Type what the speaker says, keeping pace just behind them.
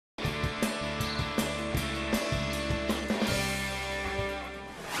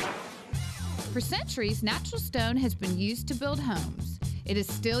For centuries, natural stone has been used to build homes. It is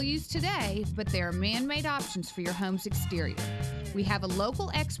still used today, but there are man-made options for your home's exterior. We have a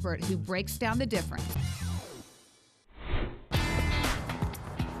local expert who breaks down the difference.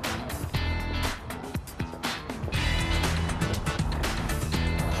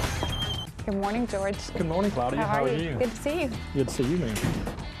 Good morning, George. Good morning, Claudia. How are you? Good to see you. Good to see you, ma'am.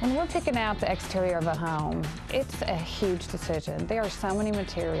 When we're picking out the exterior of a home, it's a huge decision. There are so many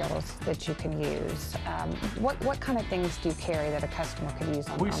materials that you can use. What kind of things do you carry that a customer could use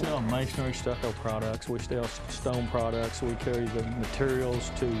on We sell masonry stucco products. We sell stone products. We carry the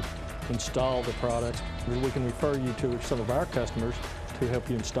materials to install the products. We can refer you to some of our customers to help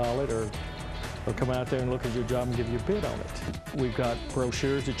you install it or come out there and look at your job and give you a bid on it. We've got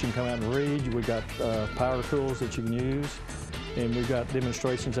brochures that you can come out and read. We've got power tools that you can use. And we've got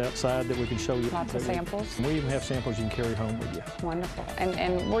demonstrations outside that we can show you. Lots of samples. And we even have samples you can carry home with you. Wonderful.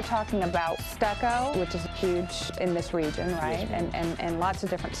 And we're talking about stucco, which is huge in this region, right? Yes, and lots of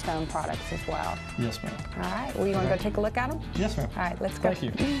different stone products as well. Yes, ma'am. All right. Well, you want to go take a look at them? Yes, ma'am. All right, let's go.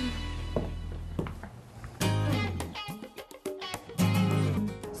 Thank you.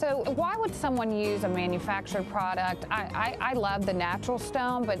 So why would someone use a manufactured product? I love the natural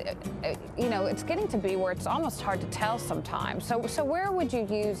stone, but you know, it's getting to be where it's almost hard to tell sometimes. So where would you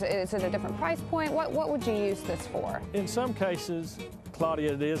use, is it a different price point? What would you use this for? In some cases,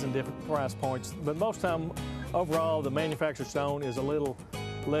 Claudia, it is in different price points, but most time, overall, the manufactured stone is a little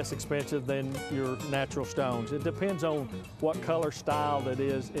less expensive than your natural stones. It depends on what color style that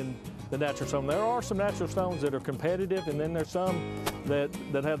is in the natural stone. There are some natural stones that are competitive, and then there's some that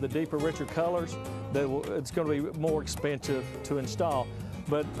have the deeper, richer colors that it's going to be more expensive to install.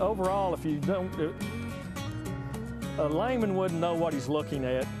 But overall, if you don't, a layman wouldn't know what he's looking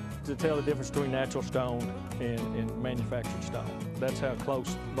at to tell the difference between natural stone and manufactured stone. That's how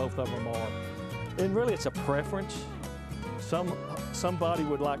close both of them are. And really, it's a preference. Somebody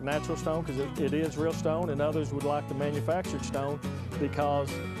would like natural stone because it is real stone, and others would like the manufactured stone because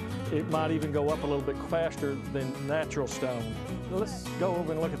it might even go up a little bit faster than natural stone. Let's go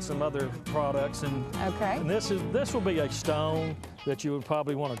over and look at some other products. And this will be a stone that you would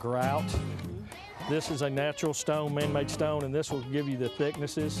probably want to grout. This is a natural stone, man-made stone, and this will give you the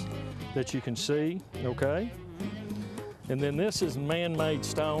thicknesses that you can see, okay? And then this is man-made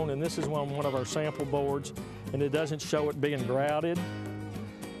stone, and this is one of our sample boards, and it doesn't show it being grouted.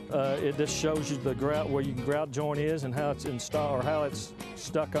 It just shows you the grout, where your grout joint is and how it's installed, or how it's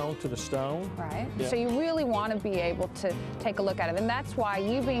stuck onto the stone. Right. Yeah. So you really want to be able to take a look at it, and that's why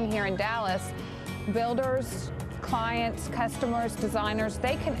you being here in Dallas, builders, clients, customers, designers,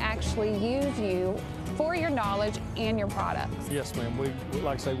 they can actually use you for your knowledge and your products. Yes, ma'am.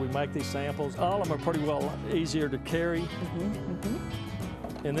 Like I say, we make these samples. All of them are pretty well easier to carry.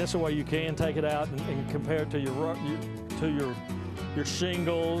 And this way you can take it out and compare it to your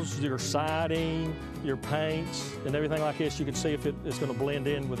shingles, your siding, your paints, and everything like this. You can see if it's going to blend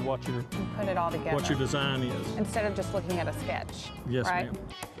in with what your put it all together. What your design is. Instead of just looking at a sketch. Yes, right? ma'am.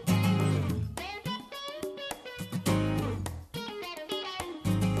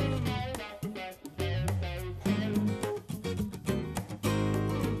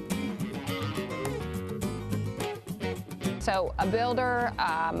 So a builder,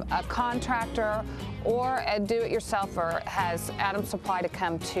 a contractor, or a do-it-yourselfer has Adams Supply to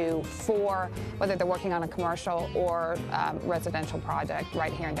come to for whether they're working on a commercial or residential project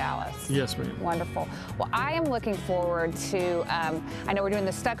right here in Dallas. Yes, ma'am. Wonderful. Well, I am looking forward to, I know we're doing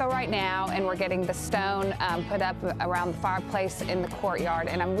the stucco right now, and we're getting the stone put up around the fireplace in the courtyard,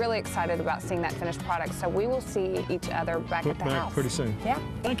 and I'm really excited about seeing that finished product. So we will see each other back at the house. Pretty soon. Yeah.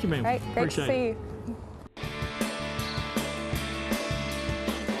 Thank you, ma'am. Great to see you.